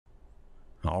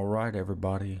All right,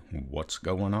 everybody, what's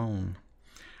going on?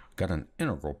 Got an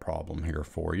integral problem here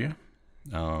for you.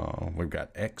 We've got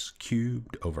x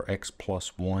cubed over x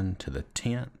plus 1 to the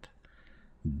 10th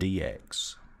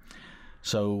dx.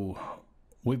 So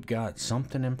we've got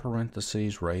something in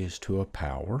parentheses raised to a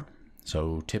power.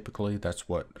 So typically that's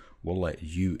what we'll let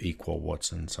u equal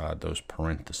what's inside those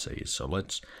parentheses. So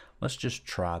let's just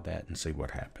try that and see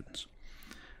what happens.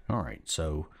 All right,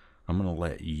 so I'm going to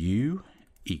let u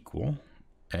equal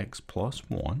x plus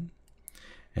 1,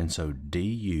 and so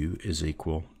du is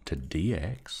equal to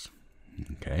dx.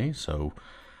 Okay, so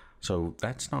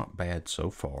that's not bad so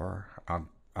far. I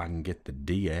can get the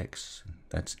dx,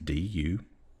 that's du,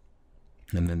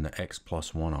 and then the x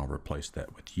plus 1, I'll replace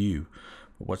that with u.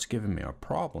 But what's giving me a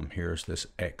problem here is this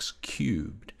x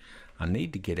cubed. I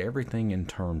need to get everything in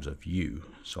terms of u.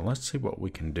 So let's see what we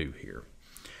can do here.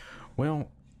 Well,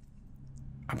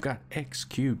 I've got x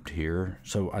cubed here,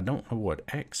 so I don't know what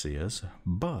x is,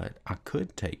 but I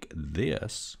could take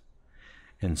this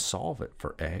and solve it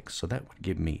for x, so that would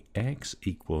give me x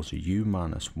equals u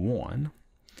minus 1.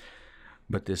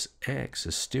 But this x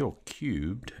is still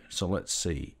cubed, so let's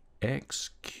see. X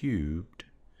cubed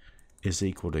is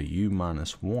equal to u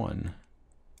minus 1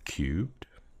 cubed.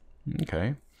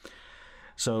 Okay,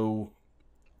 so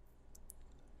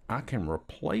I can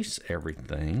replace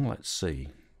everything. Let's see.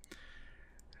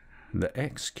 The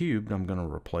x cubed I'm going to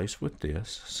replace with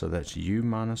this, so that's u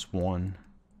minus 1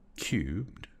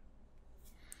 cubed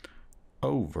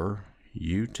over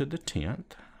u to the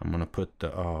 10th. I'm going to put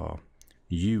the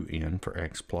u in for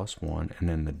x plus 1, and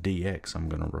then the dx, I'm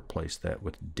going to replace that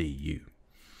with du.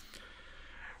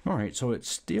 All right, so it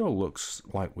still looks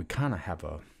like we kind of have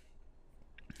a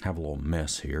little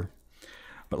mess here,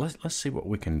 but let's see what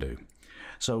we can do.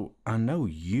 So I know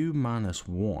u minus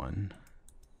 1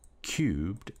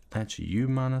 cubed, that's u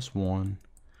minus 1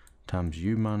 times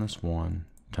u minus 1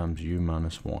 times u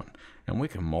minus 1. And we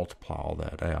can multiply all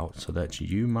that out. So that's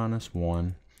u minus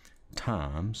 1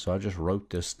 times, so I just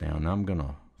wrote this down. Now I'm going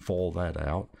to FOIL that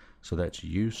out. So that's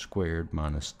u squared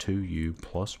minus 2u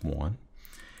plus 1.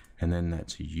 And then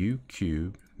that's u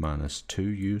cubed minus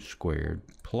 2u squared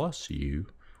plus u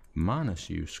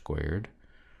minus u squared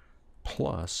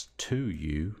plus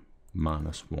 2u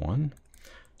minus 1.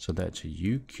 So that's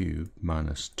u cubed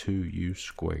minus 2u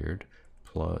squared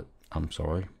plus,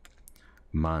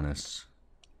 minus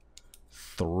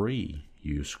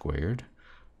 3u squared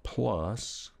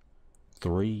plus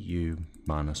 3u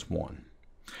minus 1.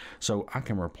 So I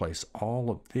can replace all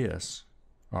of this,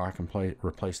 or I can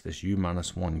replace this u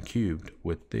minus 1 cubed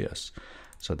with this.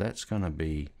 So that's going to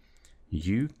be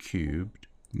u cubed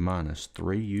minus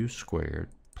 3u squared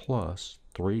plus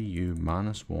 3u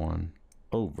minus 1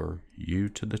 over u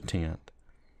to the 10th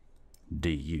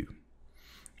du.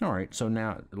 All right, so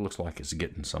now it looks like it's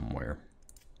getting somewhere.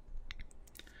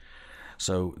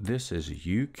 So this is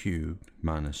u cubed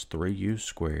minus 3u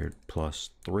squared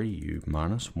plus 3u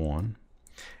minus 1.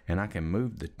 And I can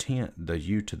move the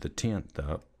u to the 10th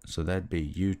up, so that'd be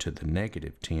u to the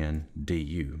negative 10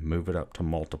 du. Move it up to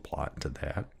multiply it to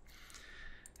that.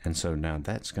 And so now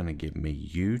that's going to give me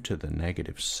u to the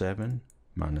negative 7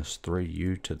 minus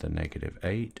 3u to the negative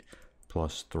 8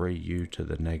 plus 3u to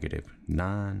the negative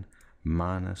 9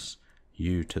 minus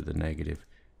u to the negative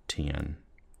 10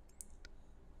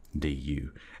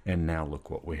 du. And now look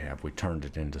what we have. We turned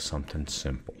it into something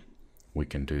simple. We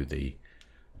can do the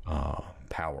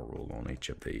power rule on each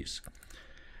of these.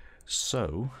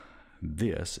 So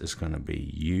this is going to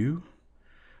be u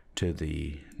to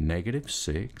the negative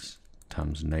 6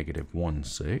 times negative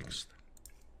 1/6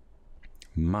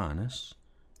 minus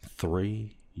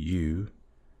 3u,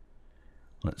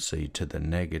 let's see, to the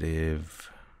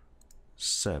negative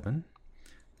 7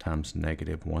 times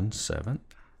negative 1/7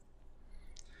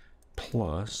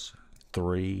 plus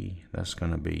 3, that's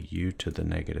going to be u to the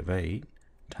negative 8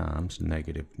 times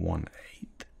negative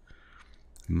 1/8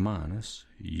 minus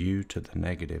u to the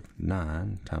negative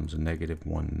 9 times negative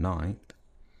 1/9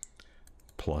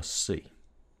 plus c.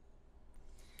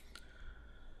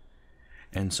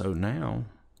 And so now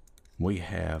we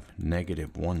have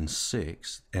negative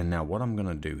 1/6, and now what I'm going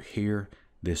to do here,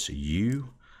 this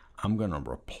u, I'm going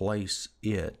to replace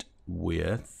it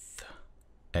with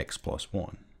x plus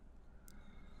 1.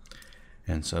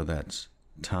 And so that's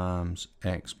times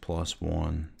x plus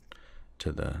 1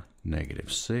 to the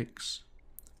negative 6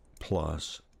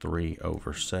 plus 3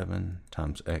 over 7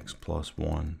 times x plus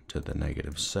 1 to the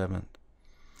negative 7th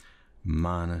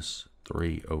minus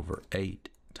 3 over 8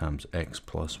 times x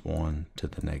plus 1 to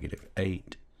the negative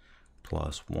 8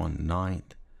 plus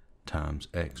 1/9 times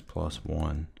x plus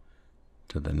 1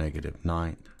 to the negative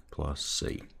 9th plus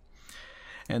c.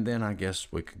 And then I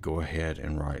guess we could go ahead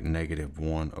and write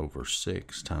 -1 over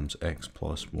 6 times x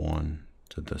plus 1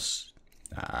 to the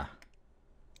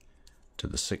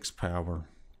 6th power,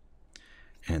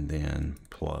 and then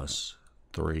plus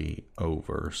 3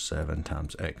 over 7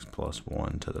 times x plus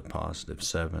 1 to the positive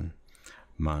 7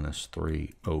 minus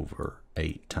 3 over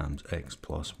 8 times x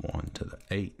plus 1 to the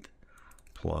 8th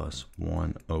plus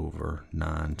 1 over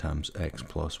 9 times x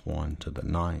plus 1 to the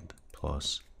 9th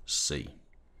plus c.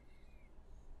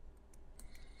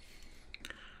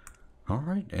 All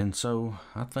right, and so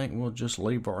I think we'll just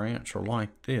leave our answer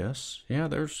like this. Yeah,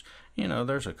 there's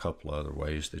a couple other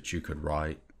ways that you could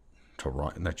write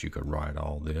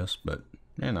all this, but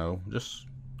just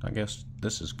I guess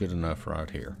this is good enough right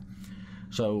here.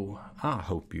 So I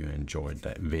hope you enjoyed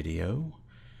that video.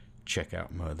 Check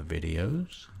out my other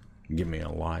videos. Give me a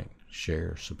like,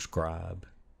 share, subscribe,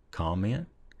 comment,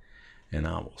 and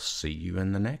I will see you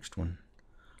in the next one.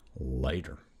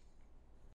 Later.